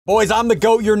Boys, I'm the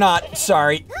goat, you're not.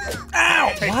 Sorry.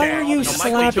 Ow! Why are you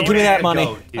slapping? Give me that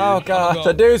money. Oh, God.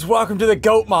 So, dudes, welcome to the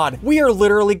goat mod. We are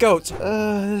literally goats.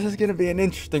 This is gonna be an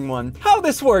interesting one. How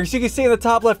this works, you can see in the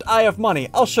top left, I have money.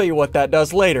 I'll show you what that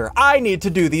does later. I need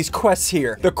to do these quests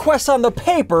here. The quests on the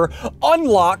paper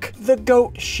unlock the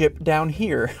goat ship down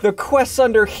here. The quests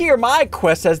under here, my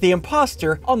quest as the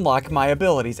imposter, unlock my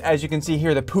abilities. As you can see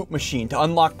here, the poop machine. To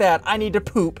unlock that, I need to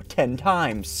poop 10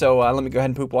 times. So, let me go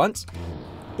ahead and poop once.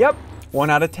 Yep, 1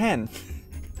 out of 10.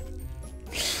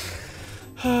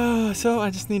 So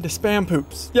I just need to spam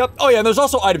poops. Yep. Oh yeah, and there's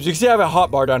also items. You can see I have a hot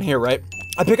bar down here, right?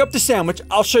 I pick up the sandwich.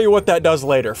 I'll show you what that does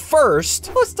later.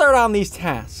 First, let's start on these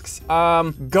tasks.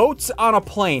 Goats on a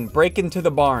plane break into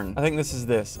the barn. I think this is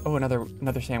this. Oh,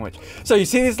 another sandwich. So you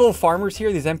see these little farmers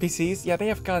here, these NPCs? Yeah, they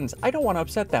have guns. I don't want to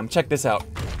upset them. Check this out.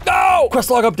 No! Quest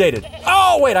log updated.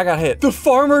 Oh, wait, I got hit. The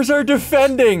farmers are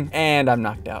defending. And I'm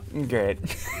knocked out. Great.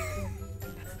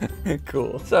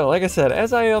 Cool. So, like I said,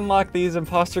 as I unlock these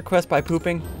imposter quests by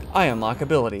pooping, I unlock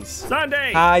abilities.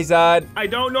 SSundee! Hi, Zud. I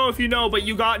don't know if you know, but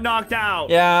you got knocked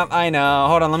out. Yeah, I know.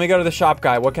 Hold on, let me go to the shop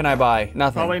guy. What can I buy?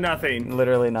 Nothing. Probably nothing.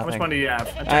 Literally nothing. How much money do you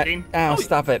have? I'm checking. Ow,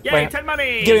 stop it. Yay, Wait, 10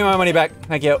 money! Give me my money back.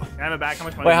 Thank you. I have it back. How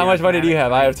much money Wait, how much money do you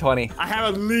have? I have 20. I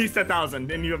have at least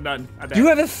 1,000, and you have none. You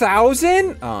have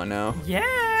 1,000? Oh, no. Yeah.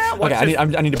 Okay, I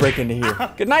need to break into here.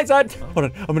 Good night, Zud. Hold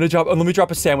on, let me drop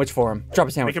a sandwich for him. Drop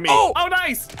a sandwich. Oh,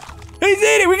 nice! He's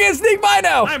eating! We can sneak by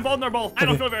now! I'm vulnerable. I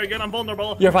don't feel very good. I'm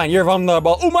vulnerable. You're fine. You're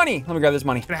vulnerable. Ooh, money! Let me grab this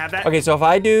money. Can I have that? Okay, so if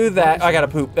I do that, I gotta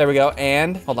poop. There we go.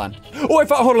 And hold on. Oh,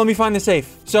 hold on. Let me find the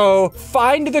safe. So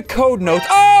find the code notes.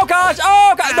 Oh gosh!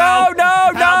 Oh god!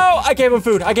 No! I gave him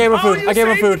food. I gave him food. I gave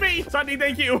him food. SSundee,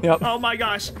 thank you. Yep. Oh my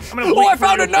gosh! I'm gonna. Oh, I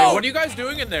found a note. Hey, what are you guys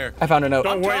doing in there? I found a note.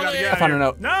 Don't worry about it. I found a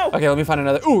note. No. Okay, let me find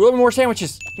another. Ooh, a little more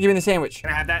sandwiches. Give me the sandwich. Can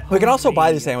I have that? We can also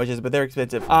buy the sandwiches, but they're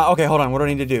expensive. Okay, hold on. What do I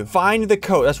need to do? Find the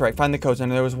code. That's right. Find the codes.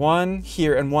 And there was one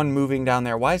here and one moving down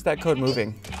there. Why is that code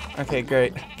moving? Okay,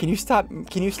 great. Can you stop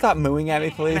mooing at me,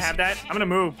 please? Can I have that? I'm gonna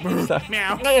move.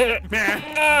 Meow. Why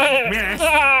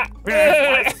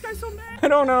is this guy so mad? I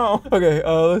don't know. Okay,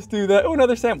 let's do that. Oh,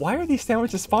 another sandwich. Why are these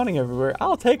sandwiches spawning everywhere?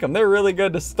 I'll take them. They're really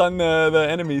good to stun the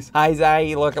enemies. Hi,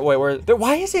 Zai. Look, wait,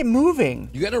 why is it moving?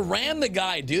 You gotta ram the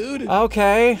guy, dude.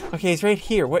 Okay, he's right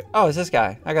here. Wait, oh, it's this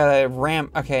guy. I gotta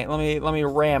ram. Okay, let me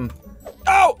ram.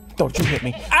 Oh! Don't you hit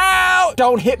me. Ow!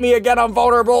 Don't hit me again, I'm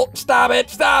vulnerable. Stop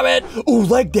it, stop it. Ooh,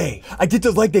 leg day. I did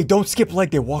the leg day. Don't skip leg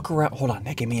day. Walk around. Hold on,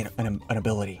 that gave me an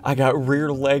ability. I got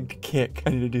rear leg kick. I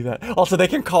need to do that. Also, they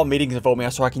can call meetings and vote me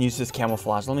out so I can use this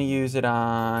camouflage. Let me use it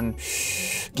on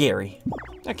Gary.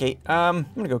 Okay, I'm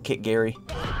gonna go kick Gary.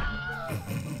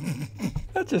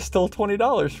 I just stole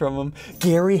 $20 from him.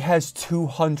 Gary has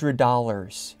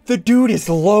 $200. The dude is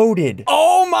loaded.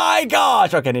 Oh my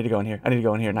gosh. Okay, I need to go in here. I need to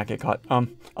go in here and not get caught.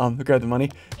 Grab the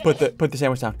money. Put the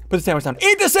sandwich down. Put the sandwich down.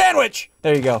 Eat the sandwich.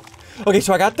 There you go. Okay,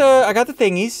 so I got the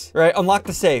thingies, right? Unlock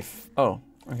the safe. Oh.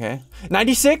 Okay.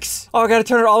 96? Oh, I gotta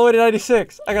turn it all the way to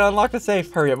 96. I gotta unlock the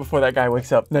safe. Hurry up before that guy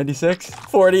wakes up. 96?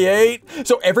 48?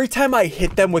 So every time I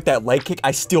hit them with that leg kick,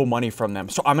 I steal money from them.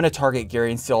 So I'm gonna target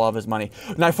Gary and steal all of his money.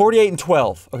 Now 48 and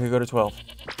 12. Okay, go to 12.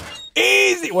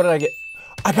 Easy! What did I get?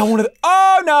 I got one of the—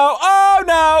 oh no, oh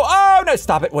no, oh no.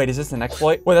 Stop it. Wait, is this an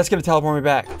exploit? Wait, that's gonna teleport me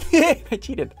back. I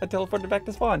cheated. I teleported back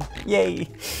to spawn. Yay.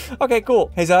 Okay, cool.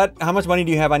 Hey, Zod, how much money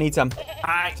do you have? I need some.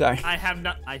 Sorry. I have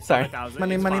not. I Sorry. 1,000.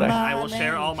 Money. I will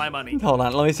share all my money. Hold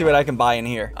on. Let me see what I can buy in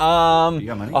here. You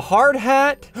got money? A hard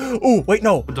hat. Ooh, wait,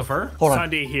 no. With the fur? Hold on.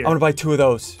 SSundee here. I'm gonna buy 2 of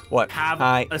those. What? Have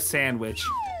Hi. a sandwich.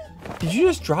 Did you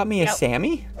just drop me a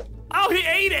Sammy? Oh, he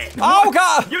ate it! Oh,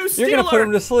 God! You You're gonna put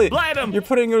him to sleep. Blab him! You're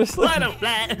putting him to sleep. Blab him!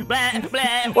 Blah, blah,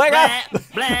 blah, Wake up!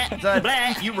 blah,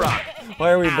 blah. You rock.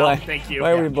 Why are we blank? Thank you.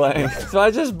 Why are we blank? So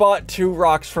I just bought 2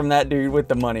 rocks from that dude with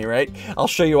the money, right? I'll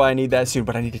show you why I need that soon,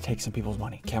 but I need to take some people's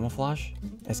money. Camouflage?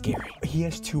 That's Gary. He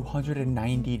has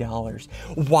 $290.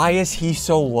 Why is he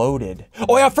so loaded?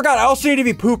 Oh yeah, I forgot. I also need to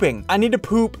be pooping. I need to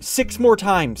poop 6 more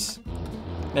times.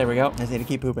 There we go. I just need to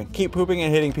keep pooping. Keep pooping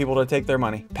and hitting people to take their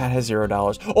money. Pat has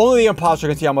 $0. Only the imposter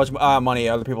can see how much money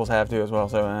other people's have too as well.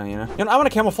 So, you know. I want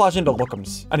to camouflage into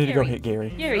lookums. I need to go hit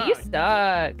Gary. Gary, you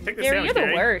suck. Gary, you're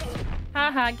the worst.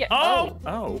 Haha,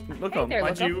 Look him.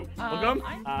 Why'd you look him?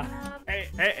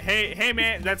 Hey,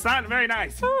 man, that's not very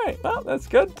nice. All right, well, that's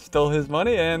good. Stole his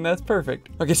money, and that's perfect.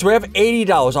 Okay, so we have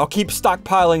 $80. I'll keep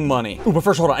stockpiling money. Ooh, but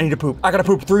first, hold on. I need to poop. I gotta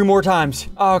poop 3 more times.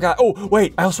 Oh, God. Oh,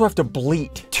 wait. I also have to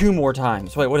bleat 2 more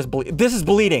times. Wait, what is bleat? This is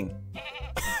bleeding.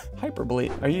 Hyper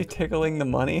bleat. Are you tickling the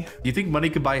money? Do you think money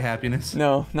could buy happiness?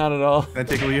 No, not at all. Can I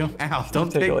tickle you? Ow,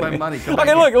 don't take my money. Come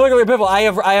okay, look, people. I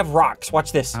have rocks.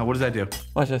 Watch this. What does that do?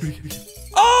 Watch this.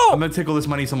 Oh! I'm gonna tickle this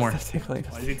money some more. Stop tickling.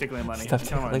 Why is he tickling money? Stop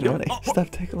tickling money. Stop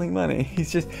tickling money.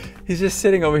 He's just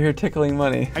sitting over here tickling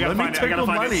money. Let me tickle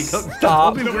money.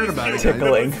 Stop Don't be weird about it, guys.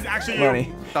 tickling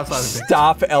money.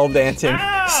 Stop L dancing.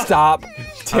 Stop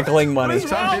tickling money.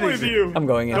 What's wrong with you? I'm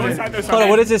going in No, here. it's not- it's Hold on, okay.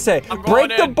 what does this say?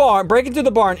 Break the barn. Break into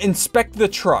the barn. Inspect the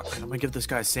truck. I'm gonna give this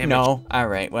guy a sandwich. No. All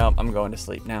right. Well, I'm going to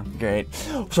sleep now. Great.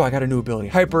 So I got a new ability.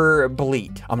 Hyper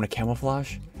bleat. I'm gonna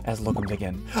camouflage as Lookums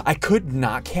again. I could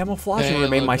not camouflage and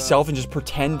remain myself and just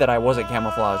pretend that I wasn't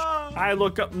camouflaged. I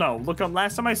look up. No, look up.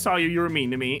 Last time I saw you, you were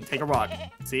mean to me. Take a rock.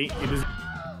 See? It was.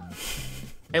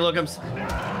 Hey, Lookums.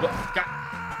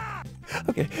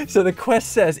 Okay, so the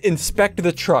quest says inspect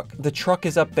the truck. The truck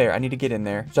is up there. I need to get in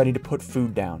there, so I need to put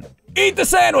food down. Eat the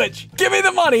sandwich! Give me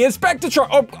the money! Inspect the truck!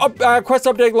 Quest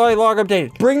update, log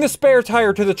updated. Bring the spare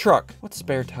tire to the truck. What's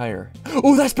spare tire?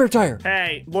 Oh, that's spare tire!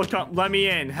 Hey, look up. Let me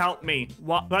in. Help me.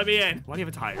 What? Let me in. Why do you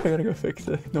have a tire? I gotta go fix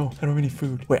it. No, I don't have any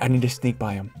food. Wait, I need to sneak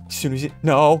by him. As soon as it...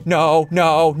 No, no,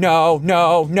 no, no,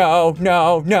 no, no,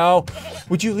 no, no.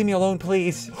 Would you leave me alone,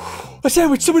 please? A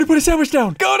sandwich! Somebody put a sandwich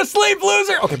down! Go to sleep,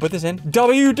 loser! Okay, put this in.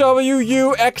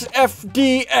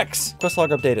 WWUXFDX. Quest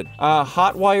log updated.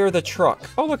 Hotwire the truck.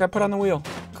 Oh, look, I put on the wheel.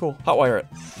 Cool. Hotwire it.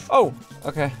 Oh,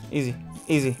 okay. Easy.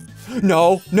 Easy.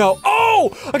 No, no.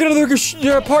 Oh! I got another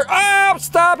part. Ah!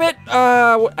 Stop it!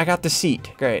 I got the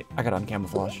seat. Great. I got on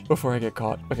camouflage before I get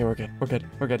caught. Okay, we're good. We're good.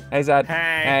 We're good. Hey, Zad.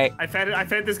 Hey. I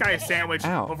fed this guy a sandwich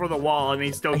over the wall, and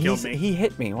he still killed me. He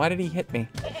hit me. Why did he hit me?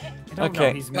 I don't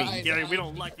know. He's mean. Gary, we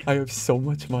don't like it. I have so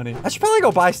much money. I should probably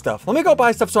go buy stuff. Let me go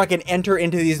buy stuff so I can enter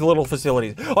into these little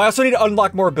facilities. Oh, I also need to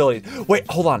unlock more abilities. Wait,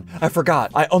 hold on. I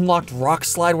forgot. I unlocked rock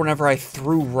slide whenever I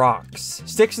threw rocks.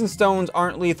 Sticks and stones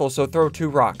aren't lethal, so throw 2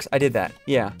 rocks. I did that.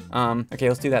 Yeah. Okay,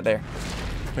 let's do that there.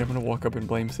 Wait, I'm gonna walk up and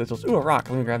blame Sigils. Ooh, a rock.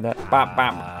 Let me grab that. Bop,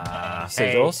 bop.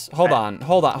 Sigils. Hold on. No.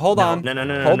 Hold on.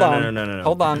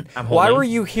 I'm Why holding. were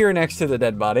you here next to the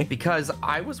dead body? Because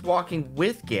I was walking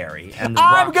with Gary, and the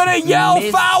I'm rocks gonna yell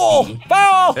missed foul! me.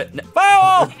 Foul!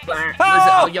 Foul! Listen,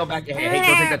 I'll yell back. Hey,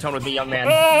 don't take that tone with me, young man.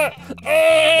 I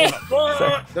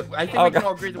think we can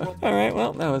all agree the world. All right,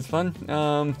 well, that was fun.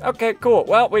 Okay, cool.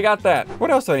 Well, we got that.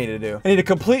 What else do I need to do? I need to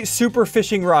complete super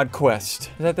fishing rod quest. Is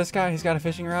that this guy? He's got a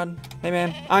fishing rod? Hey,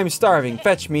 man, I'm starving.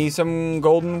 Fetch me some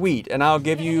golden wheat, and I'll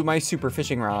give you my super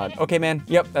fishing rod. Okay, man.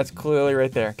 Yep, that's clearly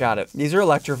right there. Got it. These are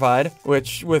electrified,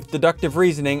 which, with deductive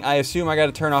reasoning, I assume I got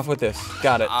to turn off with this.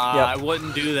 Got it. Yep. I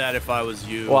wouldn't do that if I was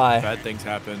you. Why? Bad things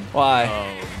happen. Why?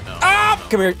 Oh, no. Ah! No,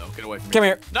 Come here. No, get away from me. Come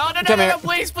here. No, Come here.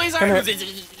 please. Come here.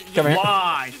 Come here.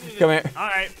 Why? Come here. All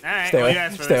right. Stay away. You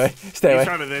asked for Stay away. this. Stay You away.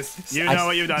 started this. You know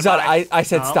what you've done. Zod, Bye. I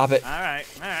said No. stop it. All right.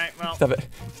 Well. Stop it.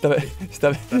 Stop it.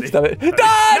 Stop it. Stop it. Sorry.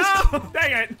 Dodge! No!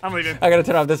 Dang it. I'm leaving. I gotta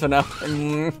turn off this one now.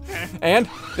 And?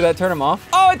 Did that turn him off?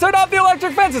 Oh, I turned off the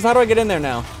electric fences. How do I get in there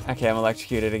now? Okay, I'm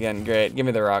electrocuted again. Great. Give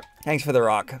me the rock. Thanks for the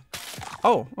rock.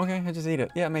 Oh, okay. I just eat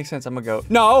it. Yeah, it makes sense. I'm a goat.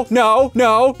 No.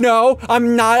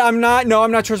 I'm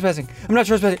not trespassing. I'm not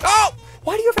trespassing. Oh!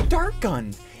 Why do you have a dart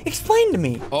gun? Explain to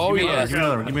me. Oh, yeah. Give me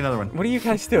another one. Give me another one. What are you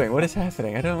guys doing? What is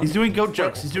happening? I don't... He's doing goat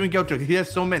jokes. He has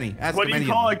so many. Ask What do him you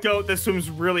any call of a goat that swims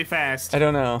really fast? I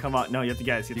don't know. Come on. No, you have to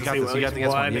guess. You got this. You got to guess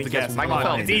one. You have to guess Michael one.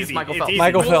 Phelps. It's easy. Michael It's Phelps. easy.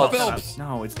 Michael Phelps.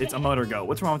 No, it's a motor goat.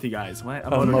 What's wrong with you guys? What? A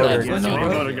motor Yes, goat. a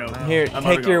motor goat. Here, A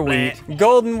motor take your goat. wheat.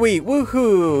 Golden wheat.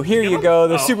 Woohoo. Here you go.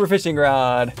 The Oh. super fishing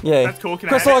rod. Yay. That's cool. Can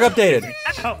I Crystal have log it?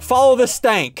 updated. Ow. Follow the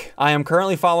stank. I am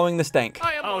currently following the stank.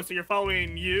 Oh, so you're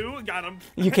following you? Got him.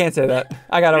 You can't say that.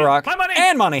 I got a rock. My money.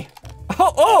 And money.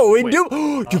 Oh, we Wait.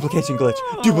 do. Duplication glitch.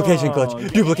 Duplication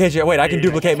glitch. Duplication. Wait, I can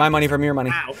duplicate my money from your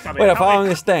money. Ow, stop it. Wait, I'm Help me. following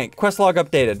the stank. Quest log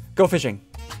updated. Go fishing.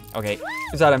 Okay.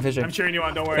 Zod, I'm fishing. I'm cheering you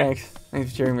on. Don't worry. Thanks.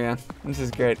 Thanks for cheering me on. This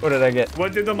is great. What did I get?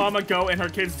 What did the mama goat and her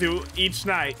kids do each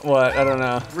night? What? I don't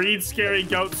know. Read scary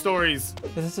goat stories.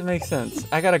 This doesn't make sense.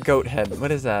 I got a goat head.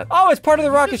 What is that? Oh, it's part of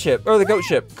the rocket ship. Or the goat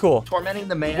ship. Cool. Tormenting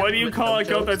the man. What do you with call no a goat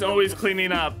jokes. that's always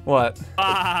cleaning up? What?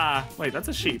 Wait, that's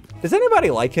a sheep. Does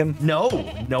anybody like him? No.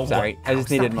 Sorry, I just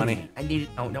Stop needed me. money. I needed.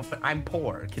 Oh no, but I'm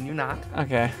poor. Can you not?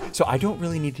 Okay. So I don't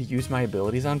really need to use my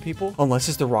abilities on people unless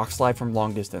it's the rock slide from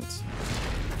long distance.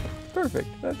 Perfect.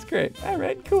 That's great. All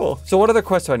right, cool. So what other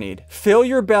quests do I need? Fill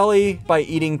your belly by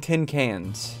eating tin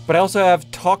cans. But I also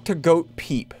have talk to goat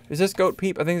peep. Is this goat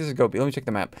peep? I think this is goat peep. Let me check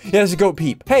the map. Yeah, this is goat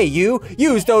peep. Hey, you,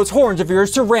 use those horns of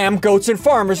yours to ram goats and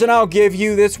farmers and I'll give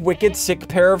you this wicked sick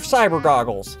pair of cyber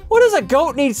goggles. What does a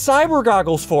goat need cyber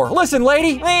goggles for? Listen,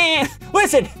 lady.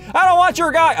 Listen, I don't want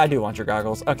your I do want your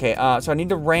goggles. Okay, so I need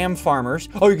to ram farmers.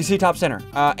 Oh, you can see top center.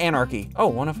 Anarchy. Oh,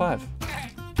 1 of 5.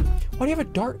 Why do you have a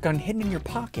dart gun hidden in your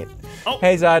pocket? Oh,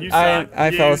 Hey Zod,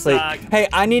 I fell asleep. Hey,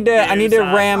 I need to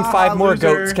ram 5 more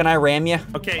goats. Can I ram you?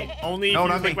 Okay, only if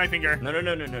you lick my finger. No.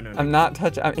 I'm not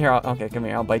touching. Here, okay, come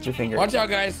here. I'll bite your finger. Watch out,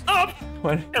 guys.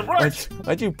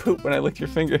 Why'd you poop when I licked your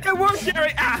finger? It worked,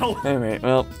 Gary. Ow. Anyway,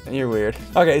 well, you're weird.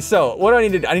 Okay, so what do I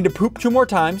need to do? I need to poop 2 more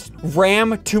times,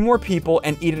 ram 2 more people,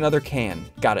 and eat another can.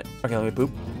 Got it. Okay, let me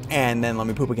poop. And then let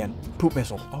me poop again. Poop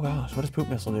missile. Oh gosh, what does poop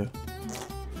missile do?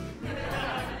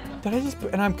 Did I just,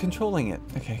 and I'm controlling it.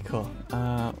 Okay, cool.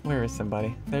 Where is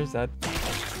somebody? There's that.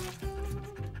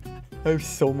 I have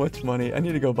so much money. I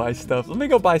need to go buy stuff. Let me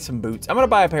go buy some boots. I'm gonna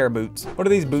buy a pair of boots. What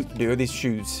do these boots do? Are these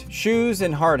shoes? Shoes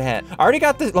and hard hat. I already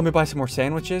got this. Let me buy some more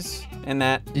sandwiches and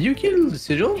that. Did you kill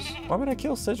sigils? Why would I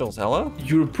kill sigils? Hello?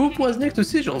 Your poop was next to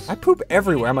sigils. I poop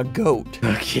everywhere. I'm a goat.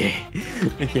 Okay.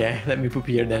 Okay, let me poop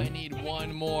here then. I need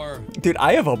 1 more. Dude,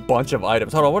 I have a bunch of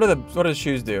items. Hold on, what do the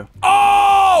shoes do?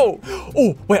 Oh!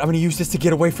 Oh, wait, I'm gonna use this to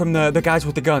get away from the guys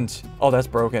with the guns. Oh, that's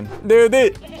broken. Dude,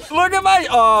 look at my,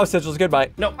 oh, sigils, goodbye.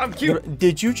 No, I'm cute.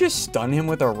 Did you just stun him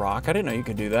with a rock? I didn't know you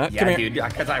could do that. Yeah, dude,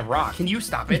 because I rock. Can you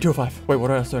stop it? 205. Wait,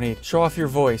 what else do I need? Show off your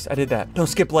voice. I did that. Don't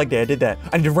skip leg day. I did that.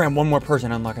 I need to ram 1 more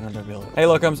person. Unlock another ability. Hey,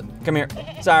 Lookums, come here.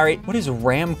 Sorry. What is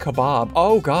ram kebab?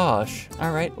 Oh, gosh.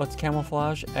 All right, let's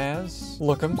camouflage as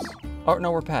Lookums. Oh,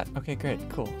 no, we're Pat. Okay, great.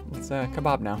 Cool. Let's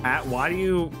kebab now. Pat, why do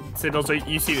you sit also?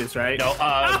 You see this, right? No,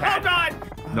 Pat. Oh, God.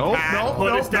 No,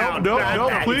 Put us down.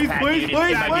 please. Put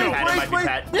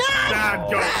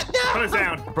us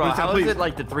down. Bro, how is it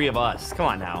like the 3 of us? Come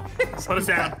on now. Put us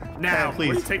down. Now, Pat,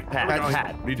 please. Take Pat,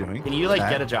 Pat, what are you doing? Can you like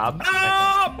get a job?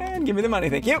 Oh! And give me the money.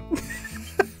 Thank you.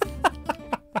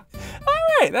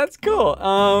 That's cool.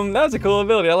 That was a cool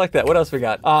ability. I like that. What else we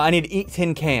got? I need to eat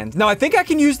 10 cans. Now, I think I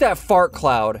can use that fart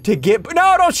cloud to get...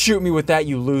 No, don't shoot me with that,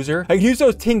 you loser. I can use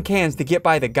those 10 cans to get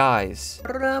by the guys.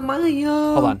 Hold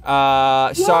on.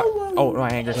 Oh, no, I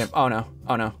angered him. Oh, no.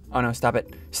 Oh, no. Oh, no. Stop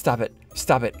it. Stop it.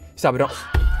 Stop it. Stop it. Don't...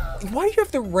 Why do you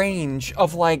have the range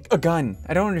of, like, a gun?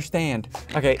 I don't understand.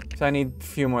 Okay, so I need a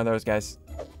few more of those guys.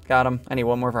 Got him. I need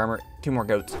 1 more farmer. 2 more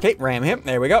goats. Okay, ram him.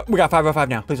 There we go. We got 505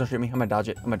 now. Please don't shoot me. I'm gonna dodge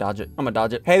it. I'm gonna dodge it. I'm gonna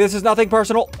dodge it. Hey, this is nothing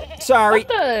personal. Sorry. What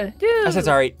the? Dude. I said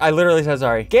sorry. I literally said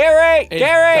sorry. Gary!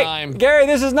 Gary,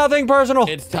 this is nothing personal.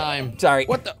 It's time. Sorry.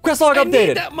 What the? Quest log updated. I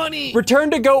need that money.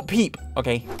 Return to Goat Peep.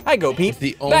 Okay. Hi, Goat Peep.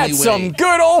 The only That's way. some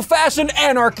good old-fashioned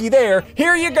anarchy there.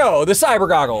 Here you go. The cyber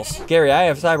goggles. Gary, I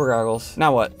have cyber goggles.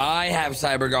 Now what? I have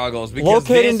cyber goggles. Because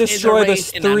locate and this destroy the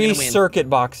is a race, and I'm 3 gonna win. circuit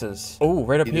boxes. Oh,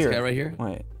 right up See here. this guy right here?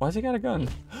 Wait, why's he got a gun?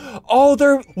 Oh,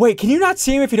 wait, can you not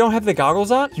see him if you don't have the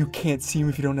goggles on? You can't see him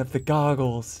if you don't have the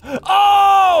goggles.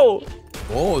 Oh!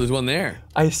 Oh, there's one there.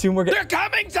 I assume we're They're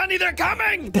coming, SSundee, they're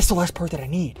coming! That's the last part that I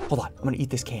need. Hold on, I'm gonna eat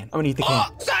this can. I'm gonna eat the can.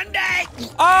 Oh,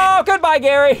 SSundee! Oh, goodbye,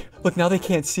 Gary. Look, now they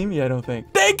can't see me, I don't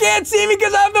think. They can't see me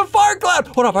because I have the fart cloud.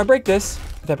 Hold on, if I break this,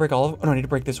 did I break all of them? Oh, no, I need to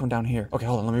break this one down here. Okay,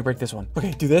 hold on, let me break this one.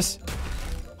 Okay, do this.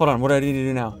 Hold on, what do I need to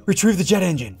do now? Retrieve the jet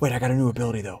engine. Wait, I got a new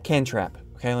ability though. Can trap.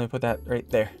 Okay, let me put that right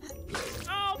there.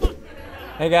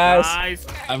 Hey guys. Nice.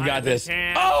 I've got this.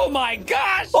 Oh my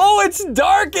gosh! Oh, it's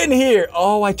dark in here.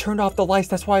 Oh, I turned off the lights.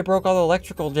 That's why I broke all the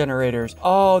electrical generators.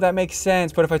 Oh, that makes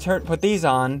sense. But if I put these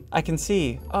on, I can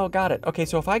see. Oh, got it. Okay,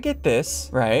 so if I get this,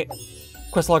 right?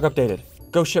 Quest log updated.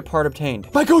 Ghost ship part obtained.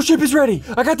 My ghost ship is ready.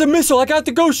 I got the missile. I got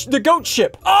the goat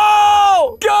ship.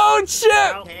 Oh, goat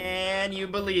ship. Can you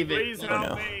believe it? Please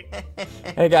help me.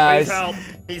 Hey guys. Please help.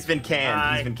 He's been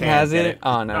canned. He's been canned. Has he? Get it?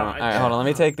 Oh no. All right, hold on. Let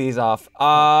me take these off.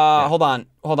 Hold on.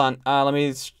 Let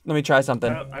me try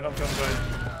something. I don't feel good.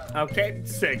 Okay,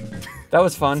 sick. That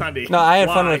was fun. SSundee, No, I had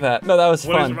fun why? with that. No, that was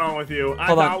What fun. is wrong with you? I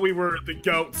Hold on. thought we were the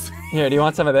goats. Here, do you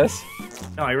want some of this?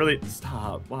 No, I really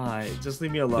stop. Why? Just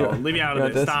leave me alone. Leave me out you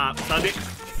of want this. this? Stop, SSundee.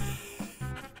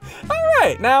 All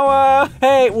right, now,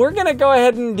 hey, we're gonna go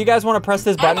ahead and, do you guys want to press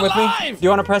this button with me? Do you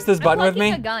want to press this button with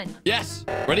me? A gun. Yes.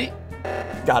 Ready?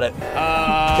 Got it.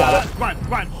 Got it. Come on.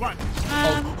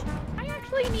 I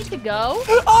actually need to go.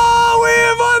 Oh, we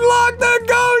have unlocked the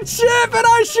goat ship and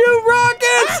I shoot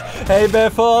rockets! Hey,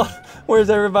 Biffle, where's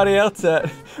everybody else at?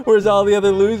 Where's all the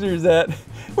other losers at?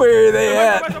 Where are they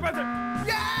at?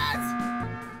 Yes!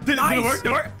 Did it work?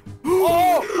 Did it work?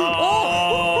 Oh,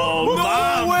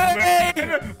 no way!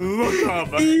 Look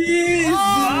up. Easy.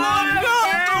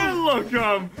 Look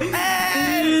up.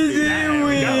 Easy There we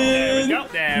win. go.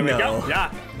 There we go.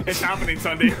 Yeah. It's happening,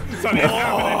 SSundee. SSundee, it's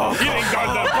happening. You didn't guard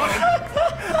the button.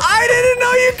 I didn't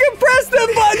know you could press the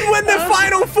button when the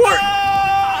final four.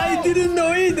 I didn't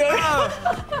know either.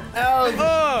 Oh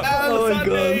my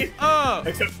god.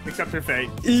 Accept your fate.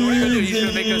 So what are you gonna do? You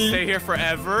gonna make us stay here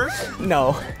forever?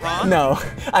 No, Huh? no,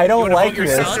 I don't wanna like vote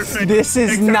this. yourself? This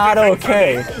is not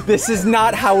okay. This is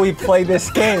not how we play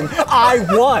this game.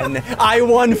 I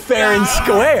won fair and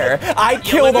square. I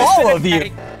killed all of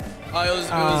you.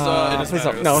 Please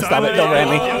don't, no, stop it. Don't ram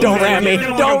me. Don't ram me.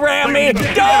 Don't ram me.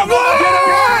 Don't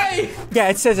away! Yeah,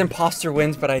 it says imposter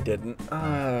wins, but I didn't.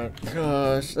 Oh,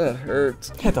 gosh, that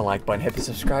hurts. Hit the like button, hit the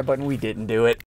subscribe button. We didn't do it.